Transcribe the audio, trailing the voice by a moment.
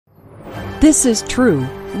This is True,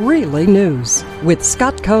 Really News with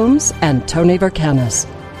Scott Combs and Tony Vercanis.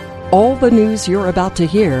 All the news you're about to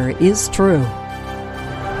hear is true,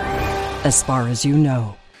 as far as you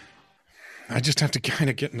know. I just have to kind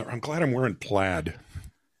of get in there. I'm glad I'm wearing plaid.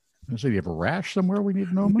 So you have a rash somewhere we need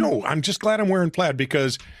to know about? No, I'm just glad I'm wearing plaid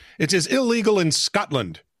because it is illegal in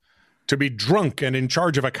Scotland to be drunk and in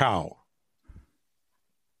charge of a cow.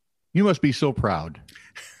 You must be so proud.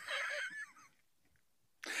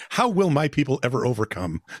 How will my people ever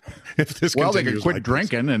overcome if this Well, they continues can quit like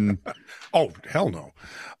drinking this? and... Oh, hell no.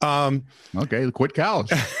 Okay, quit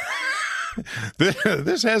cows.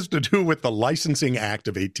 This has to do with the Licensing Act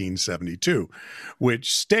of 1872,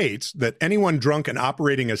 which states that anyone drunk and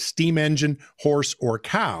operating a steam engine, horse, or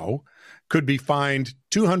cow could be fined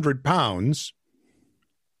 200 pounds.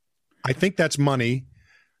 I think that's money.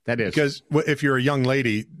 That is. Because if you're a young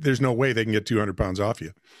lady, there's no way they can get 200 pounds off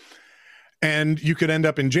you. And you could end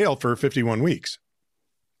up in jail for 51 weeks.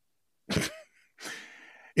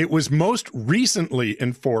 It was most recently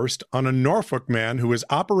enforced on a Norfolk man who was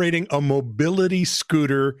operating a mobility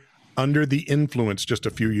scooter under the influence just a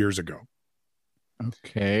few years ago.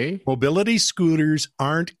 Okay. Mobility scooters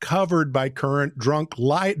aren't covered by current drunk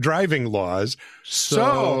driving laws.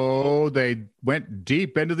 So they went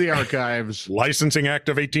deep into the archives. Licensing Act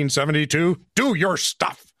of 1872, do your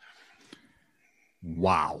stuff.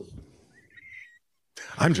 Wow.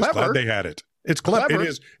 I'm just glad they had it. It's clever.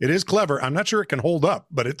 It is clever. I'm not sure it can hold up,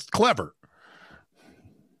 but it's clever.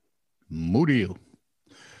 Moody.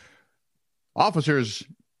 Officers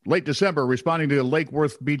late December responding to a Lake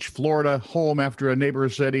Worth Beach, Florida home after a neighbor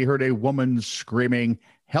said he heard a woman screaming,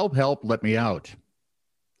 "Help, help, let me out."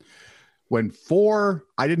 When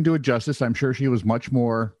I didn't do it justice. I'm sure she was much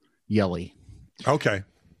more yelly. Okay.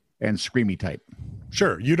 And screamy type.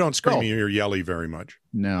 Sure. You don't screamy or yelly very much.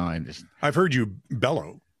 No, I've heard you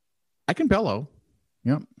bellow. I can bellow.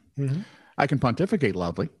 Yep. Mm-hmm. I can pontificate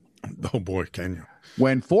loudly. Oh, boy, can you?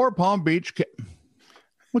 When 4 Palm Beach...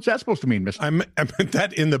 What's that supposed to mean, mister? I meant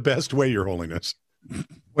that in the best way, Your Holiness.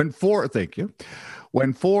 Thank you.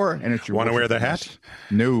 When 4... And it's your... Want to wear the hat?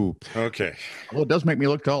 No. Okay. Well, it does make me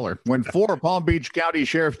look taller. When 4 Palm Beach County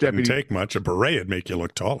Sheriff's deputies... Didn't take much. A beret would make you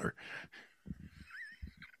look taller.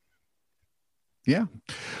 Yeah.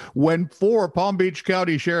 When 4 Palm Beach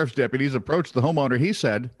County Sheriff's deputies approached the homeowner, he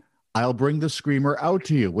said, "I'll bring the screamer out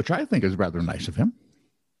to you," which I think is rather nice of him.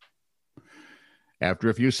 After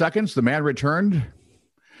a few seconds, the man returned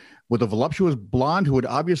with a voluptuous blonde who had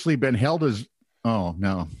obviously been held as... Oh,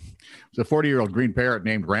 no. It was a 40-year-old green parrot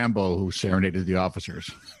named Rambo who serenaded the officers.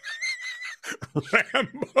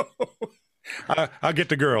 Rambo. I'll get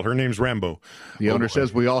the girl. Her name's Rambo. The owner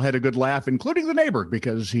says we all had a good laugh, including the neighbor,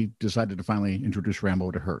 because he decided to finally introduce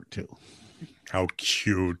Rambo to her, too. How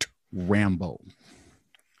cute. Rambo.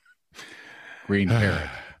 Green Parrot.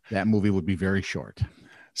 That movie would be very short.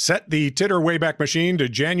 Set the Titter Wayback Machine to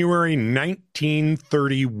January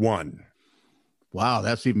 1931. Wow,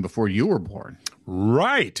 that's even before you were born.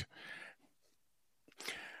 Right.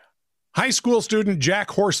 High school student Jack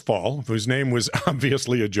Horsefall, whose name was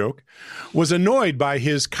obviously a joke, was annoyed by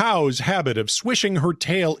his cow's habit of swishing her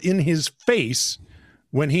tail in his face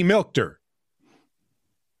when he milked her.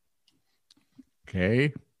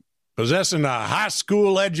 Okay. Possessing a high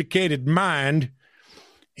school educated mind,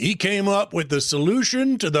 he came up with the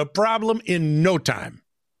solution to the problem in no time.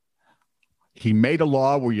 He made a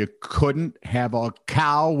law where you couldn't have a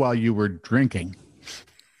cow while you were drinking.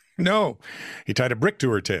 No, he tied a brick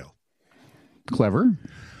to her tail. Clever.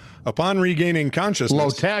 Upon regaining consciousness.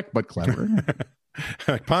 Low tech, but clever.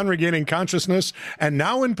 Upon regaining consciousness and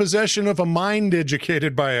now in possession of a mind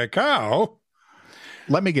educated by a cow.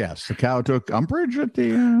 Let me guess. The cow took umbrage at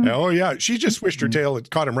the... Oh, yeah. She just swished her tail.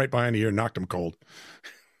 It caught him right behind the ear and knocked him cold.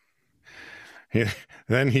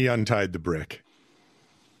 Then he untied the brick.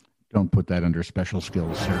 Don't put that under special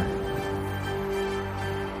skills, sir.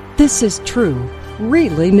 This is True,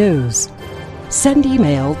 Really News. Send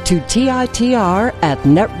email to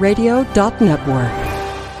TITR@netradio.network.